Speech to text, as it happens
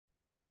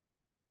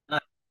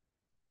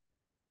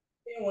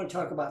want to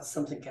talk about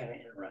something kind of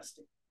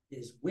interesting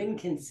is when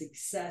can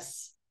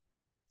success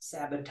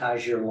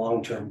sabotage your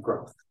long-term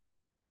growth?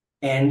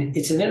 And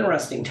it's an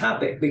interesting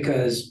topic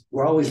because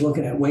we're always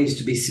looking at ways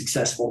to be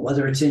successful,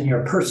 whether it's in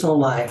your personal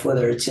life,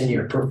 whether it's in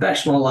your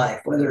professional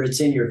life, whether it's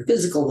in your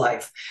physical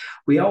life.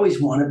 We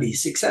always want to be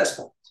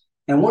successful.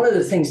 And one of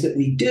the things that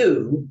we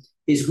do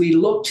is we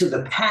look to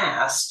the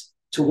past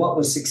to what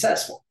was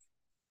successful,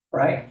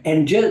 right?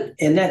 And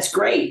that's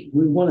great.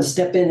 We want to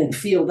step in and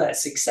feel that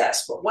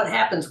success. But what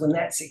happens when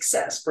that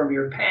success from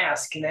your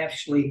past can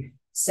actually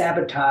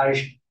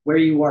sabotage where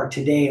you are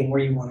today and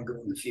where you want to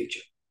go in the future?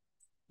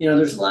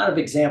 There's a lot of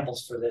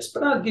examples for this,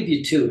 but I'll give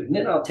you two, and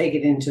then I'll take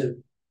it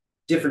into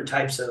different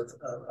types of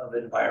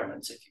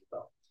environments, if you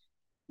will.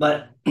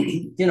 But,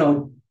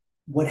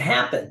 what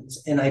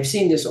happens, and I've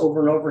seen this over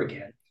and over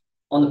again,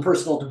 on the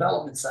personal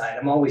development side,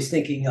 I'm always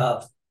thinking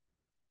of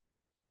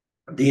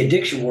the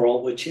addiction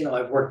world, which,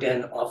 I've worked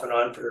in off and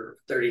on for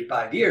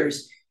 35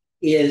 years,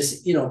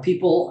 is,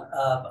 people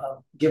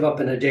give up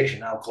an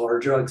addiction, alcohol or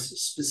drugs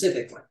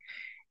specifically,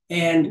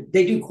 and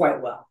they do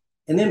quite well.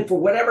 And then for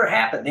whatever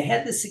happened, they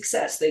had the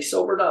success. They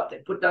sobered up. They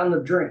put down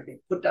the drink. They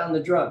put down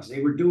the drugs. They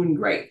were doing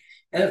great.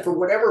 And for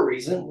whatever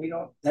reason,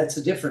 that's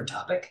a different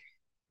topic.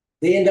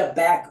 They end up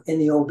back in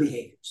the old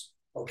behaviors.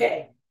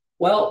 Okay.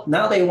 Well,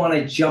 now they want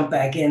to jump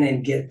back in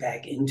and get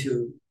back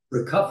into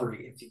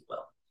recovery, if you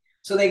will.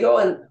 So they go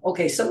and,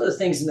 okay, some of the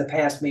things in the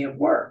past may have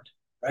worked,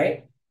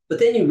 right? But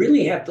then you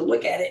really have to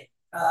look at it,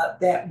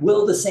 that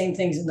will the same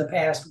things in the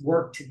past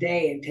work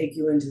today and take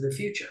you into the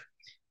future?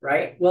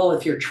 Right? Well,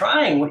 if you're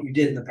trying what you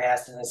did in the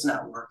past and it's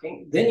not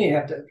working, then you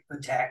have to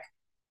attack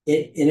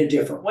it in a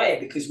different way,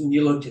 because when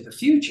you look to the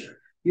future,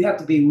 you have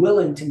to be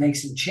willing to make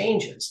some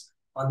changes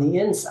on the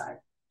inside,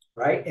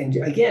 right? And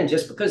again,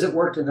 just because it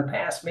worked in the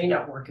past may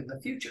not work in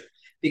the future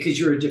because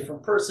you're a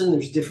different person.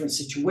 There's different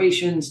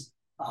situations.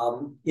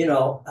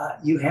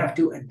 You have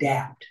to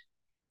adapt.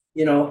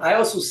 I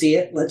also see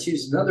it. Let's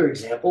use another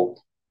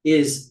example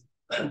is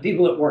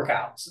people that work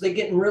out. So they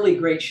get in really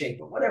great shape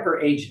at whatever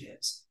age it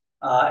is.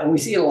 And we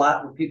see it a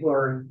lot where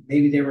people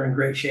maybe they were in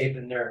great shape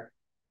in their,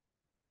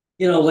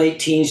 late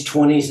teens,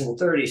 20s, and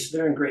 30s. So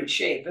they're in great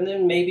shape. And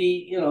then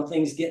maybe,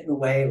 things get in the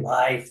way,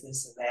 life,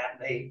 this and that.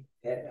 They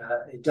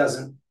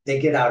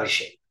get out of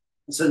shape.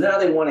 And so now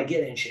they want to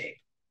get in shape.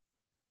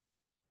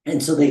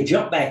 And so they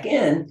jump back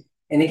in.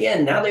 And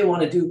again, now they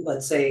want to do,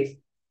 let's say,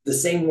 the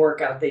same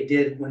workout they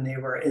did when they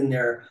were in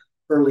their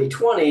early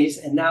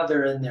 20s. And now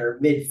they're in their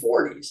mid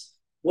 40s.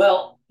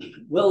 Well,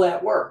 will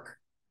that work?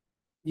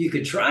 You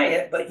could try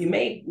it, but you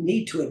may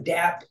need to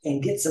adapt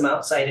and get some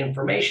outside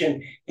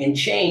information and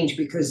change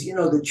because,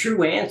 the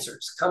true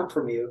answers come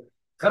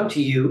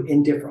to you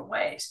in different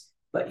ways.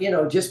 But,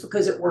 just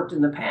because it worked in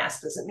the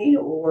past doesn't mean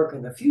it will work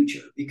in the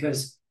future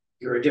because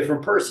you're a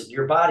different person.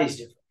 Your body's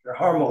different. Your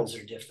hormones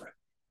are different.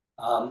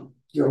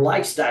 Your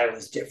lifestyle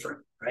is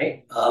different,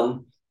 right?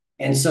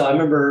 And so I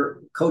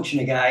remember coaching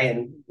a guy,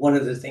 and one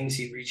of the things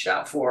he reached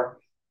out for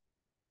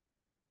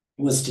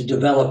was to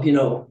develop,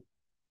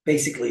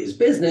 basically his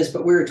business,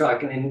 but we were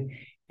talking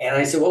and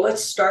I said, well,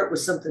 let's start with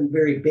something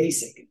very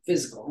basic and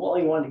physical. Well,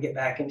 he wanted to get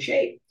back in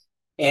shape.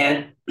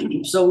 And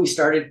so we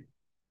started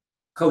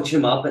coaching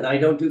him up, and I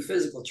don't do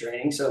physical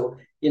training. So,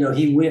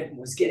 he went and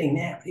was getting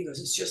that. He goes,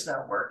 it's just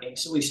not working.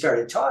 So we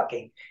started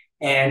talking,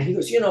 and he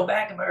goes,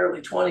 back in my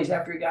early 20s,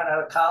 after he got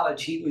out of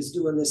college, he was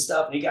doing this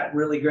stuff and he got in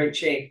really great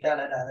shape.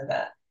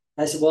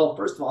 I said, well,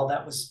 first of all,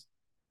 that was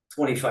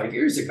 25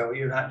 years ago.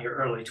 You're not in your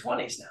early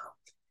 20s now.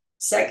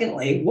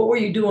 Secondly, what were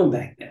you doing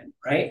back then,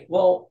 right?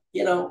 Well,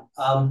 he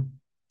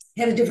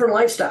had a different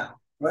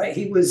lifestyle, right?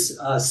 He was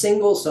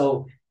single,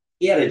 so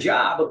he had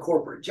a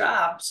corporate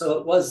job, so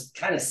it was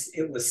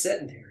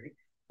sedentary.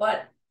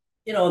 But,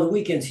 on the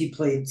weekends, he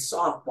played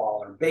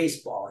softball or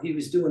baseball. He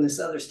was doing this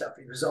other stuff.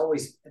 He was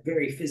always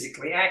very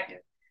physically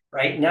active,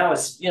 right? Now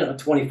it's,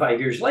 25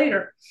 years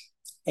later,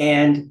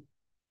 and,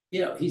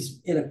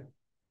 he's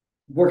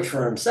worked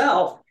for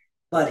himself,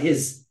 but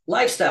his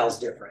lifestyle is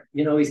different.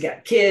 He's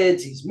got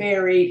kids, he's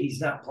married, he's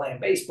not playing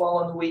baseball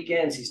on the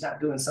weekends, he's not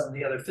doing some of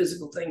the other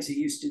physical things he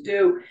used to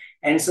do.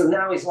 And so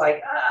now he's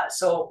like,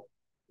 the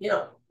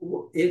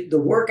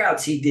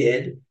workouts he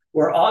did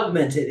were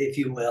augmented, if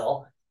you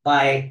will,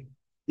 by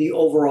the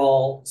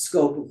overall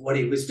scope of what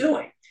he was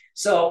doing.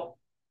 So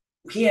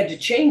he had to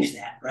change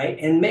that, right?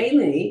 And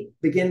mainly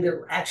begin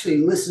to actually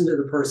listen to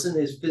the person,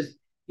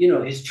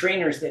 his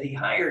trainers that he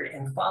hired,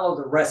 and follow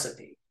the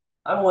recipe.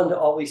 I'm one to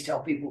always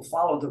tell people,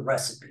 follow the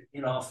recipe.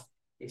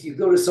 If you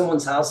go to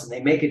someone's house and they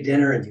make a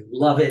dinner and you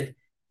love it,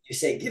 you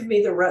say, give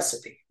me the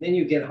recipe. Then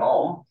you get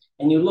home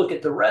and you look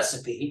at the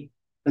recipe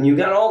and you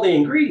got all the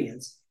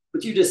ingredients,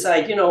 but you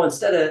decide,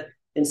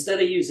 instead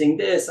of using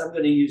this, I'm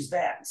going to use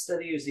that. Instead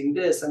of using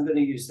this, I'm going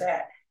to use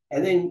that.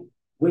 And then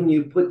when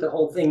you put the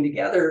whole thing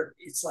together,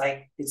 it's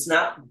like, it's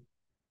not,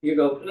 you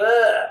go,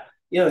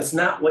 it's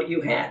not what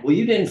you had. Well,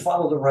 you didn't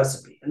follow the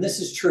recipe. And this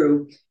is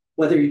true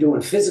whether you're doing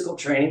physical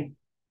training.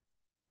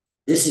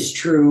 This is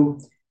true,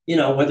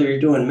 whether you're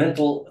doing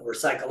mental or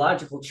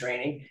psychological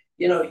training,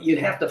 you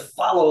have to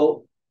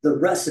follow the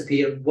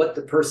recipe of what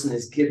the person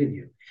has given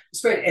you,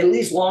 at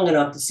least long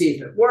enough to see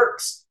if it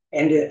works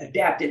and to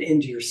adapt it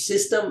into your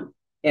system.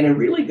 And a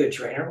really good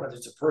trainer, whether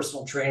it's a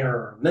personal trainer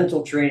or a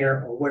mental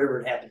trainer or whatever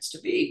it happens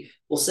to be,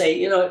 will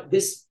say,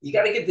 this, you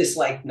got to give this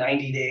like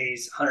 90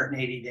 days,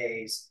 180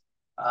 days,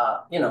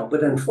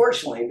 but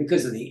unfortunately,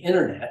 because of the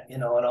internet,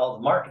 and all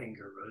the marketing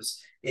gurus,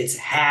 it's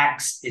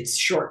hacks, it's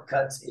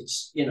shortcuts,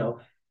 it's,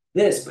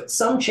 this, but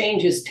some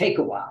changes take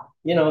a while.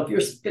 If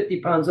you're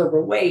 50 pounds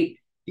overweight,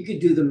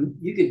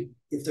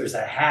 if there's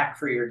a hack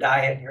for your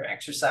diet and your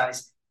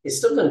exercise, it's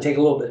still going to take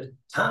a little bit of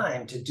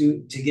time to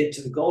get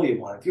to the goal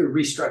you want if you're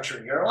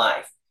restructuring your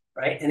life,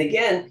 right? And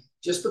again,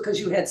 just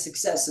because you had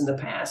success in the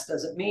past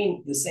doesn't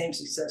mean the same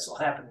success will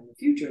happen in the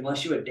future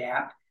unless you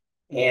adapt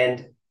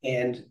and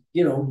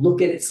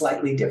look at it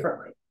slightly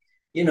differently.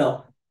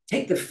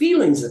 Take the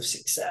feelings of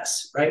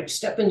success, right?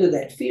 Step into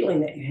that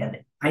feeling that you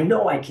had. I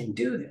know I can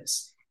do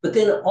this. But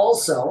then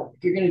also,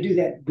 if you're going to do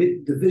that,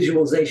 the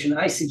visualization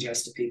I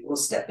suggest to people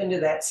is step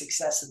into that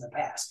success in the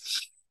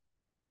past.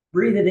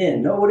 Breathe it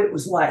in, know what it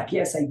was like.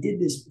 Yes, I did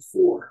this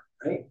before,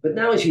 right? But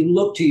now as you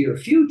look to your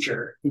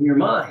future in your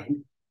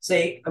mind,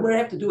 say, I'm going to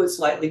have to do it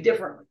slightly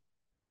differently,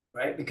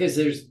 right? Because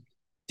there's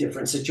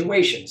different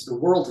situations. The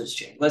world has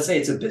changed. Let's say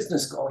it's a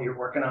business goal you're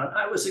working on.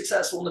 I was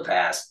successful in the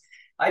past.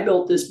 I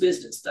built this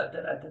business,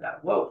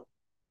 Whoa,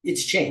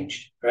 it's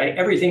changed, right?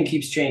 Everything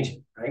keeps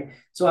changing, right?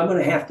 So I'm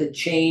going to have to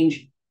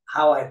change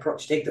how I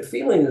approach, take the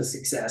feeling of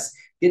success,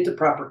 get the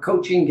proper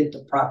coaching, get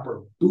the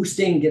proper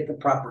boosting, get the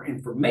proper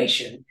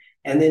information,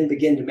 and then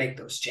begin to make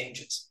those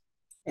changes.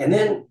 And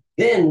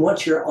then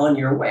once you're on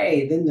your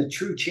way, then the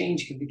true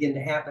change can begin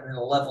to happen at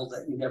a level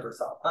that you never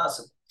thought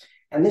possible.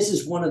 And this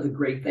is one of the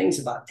great things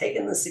about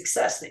taking the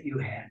success that you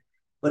had,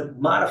 but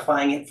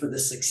modifying it for the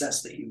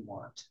success that you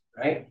want,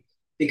 right?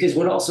 Because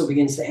what also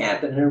begins to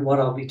happen, and what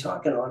I'll be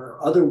talking on,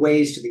 are other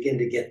ways to begin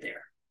to get there.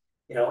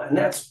 And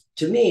that's,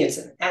 to me, it's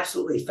an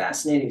absolutely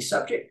fascinating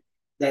subject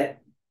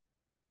that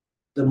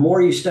the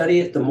more you study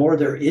it, the more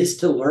there is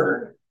to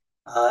learn.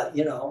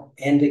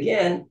 And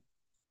again,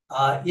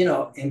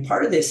 and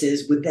part of this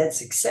is with that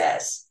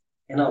success,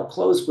 and I'll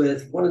close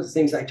with one of the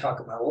things I talk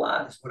about a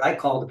lot is what I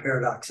call the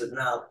paradox of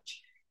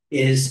knowledge,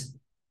 is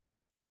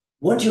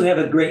once you have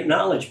a great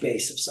knowledge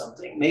base of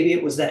something, maybe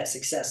it was that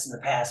success in the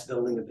past,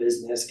 building a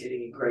business,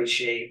 getting in great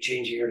shape,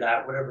 changing your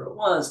diet, whatever it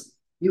was,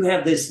 you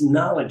have this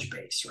knowledge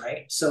base,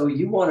 right? So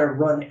you want to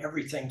run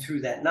everything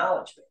through that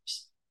knowledge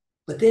base.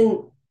 But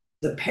then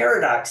the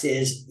paradox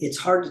is it's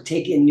hard to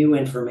take in new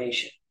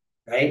information,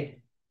 right?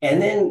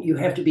 And then you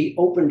have to be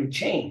open to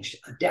change,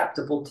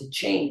 adaptable to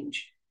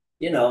change.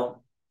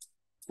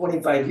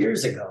 25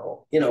 years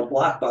ago,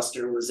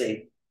 Blockbuster was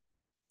a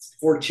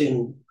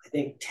Fortune, I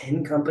think,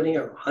 10 company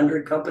or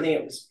 100 company.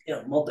 It was,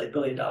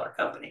 multi-billion-dollar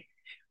company,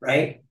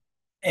 right?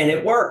 And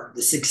it worked.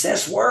 The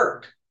success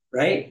worked,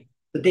 right?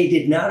 But they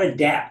did not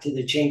adapt to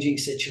the changing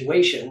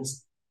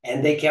situations,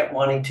 and they kept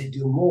wanting to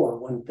do more.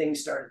 When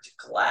things started to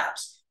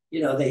collapse,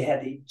 they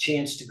had the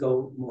chance to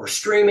go more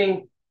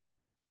streaming,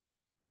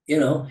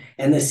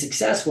 and the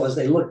success was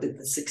they looked at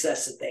the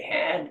success that they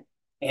had,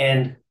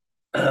 and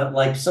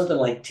like something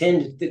like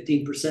 10 to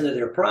 15% of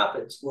their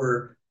profits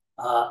were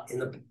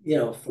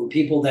from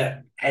people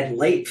that had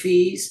late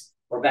fees,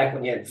 or back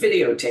when you had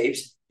videotapes,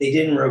 they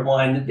didn't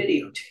rewind the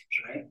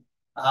videotapes, right?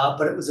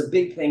 But it was a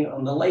big thing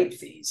on the late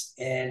fees.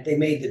 And they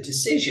made the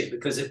decision,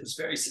 because it was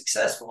very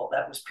successful,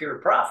 that was pure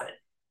profit,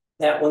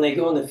 that when they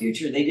go in the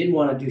future, they didn't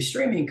want to do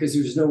streaming because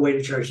there was no way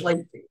to charge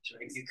late fees,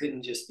 right? You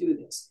couldn't just do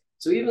this.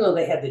 So even though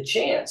they had the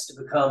chance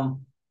to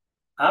become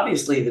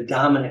obviously the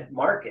dominant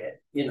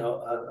market,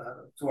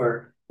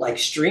 for like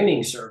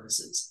streaming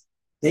services,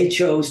 they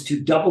chose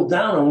to double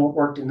down on what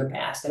worked in the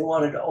past. They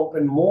wanted to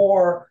open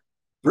more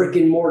brick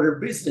and mortar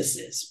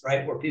businesses,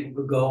 right, where people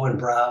could go and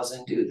browse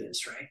and do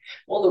this, right?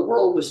 Well, the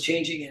world was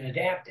changing and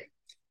adapting.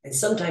 And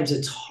sometimes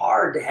it's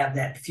hard to have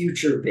that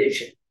future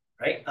vision,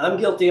 right? I'm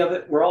guilty of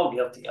it. We're all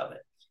guilty of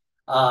it.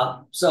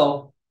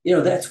 So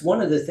that's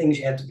one of the things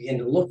you have to begin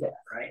to look at,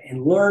 right?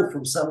 And learn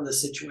from some of the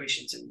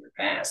situations in your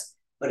past,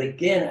 but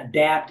again,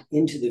 adapt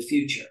into the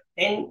future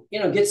and,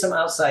 get some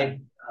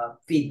outside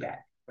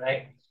feedback,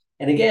 right?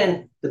 And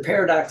again, the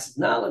paradox of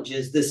knowledge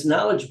is this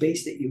knowledge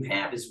base that you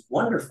have is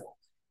wonderful,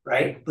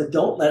 right? But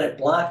don't let it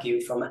block you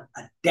from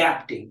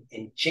adapting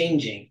and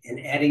changing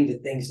and adding the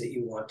things that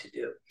you want to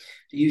do.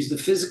 To use the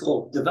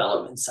physical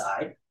development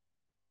side,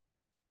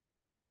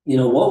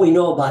 what we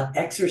know about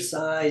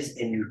exercise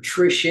and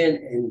nutrition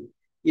and,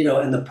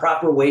 and the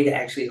proper way to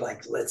actually,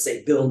 like, let's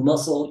say, build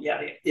muscle,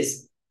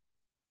 is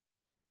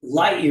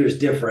light years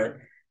different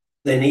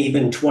than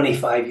even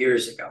 25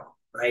 years ago,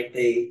 right?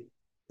 The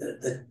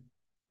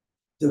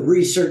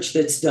research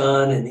that's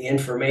done and the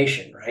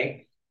information,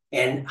 right?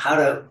 And how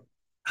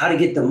to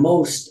get the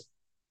most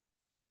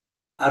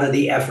out of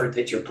the effort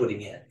that you're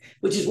putting in,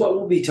 which is what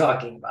we'll be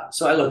talking about.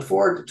 So I look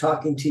forward to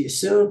talking to you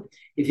soon.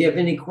 If you have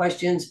any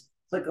questions,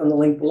 click on the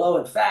link below.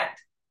 In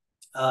fact,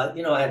 I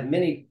have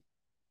many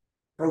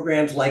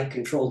programs like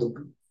Control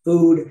the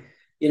Food.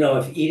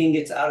 If eating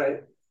gets out of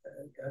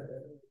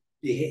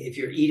if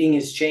your eating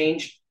has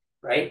changed,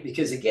 right?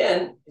 Because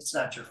again, it's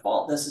not your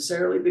fault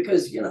necessarily,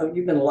 because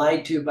you've been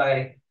lied to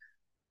by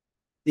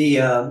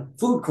the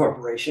food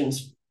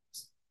corporations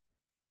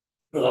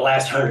for the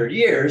last 100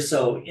 years.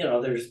 So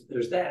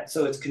there's that.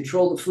 So it's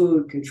control the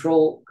food,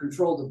 control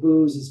the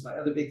booze is my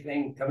other big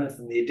thing coming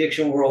from the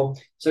addiction world.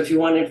 So if you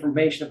want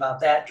information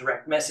about that,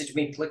 direct message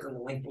me, click on the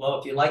link below.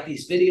 If you like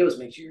these videos,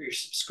 make sure you're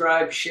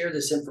subscribed, share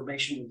this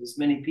information with as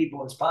many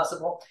people as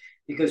possible,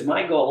 because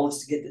my goal is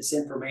to get this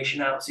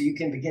information out so you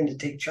can begin to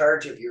take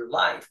charge of your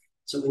life.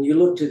 So when you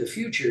look to the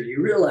future,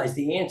 you realize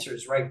the answer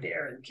is right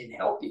there and can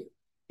help you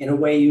in a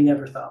way you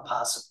never thought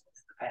possible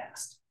in the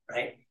past,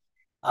 right?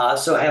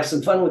 So have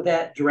some fun with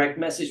that. Direct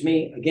message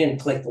me. Again,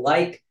 click the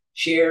like,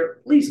 share,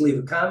 please leave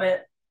a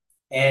comment.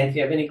 And if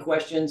you have any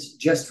questions,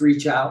 just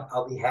reach out.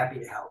 I'll be happy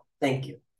to help. Thank you.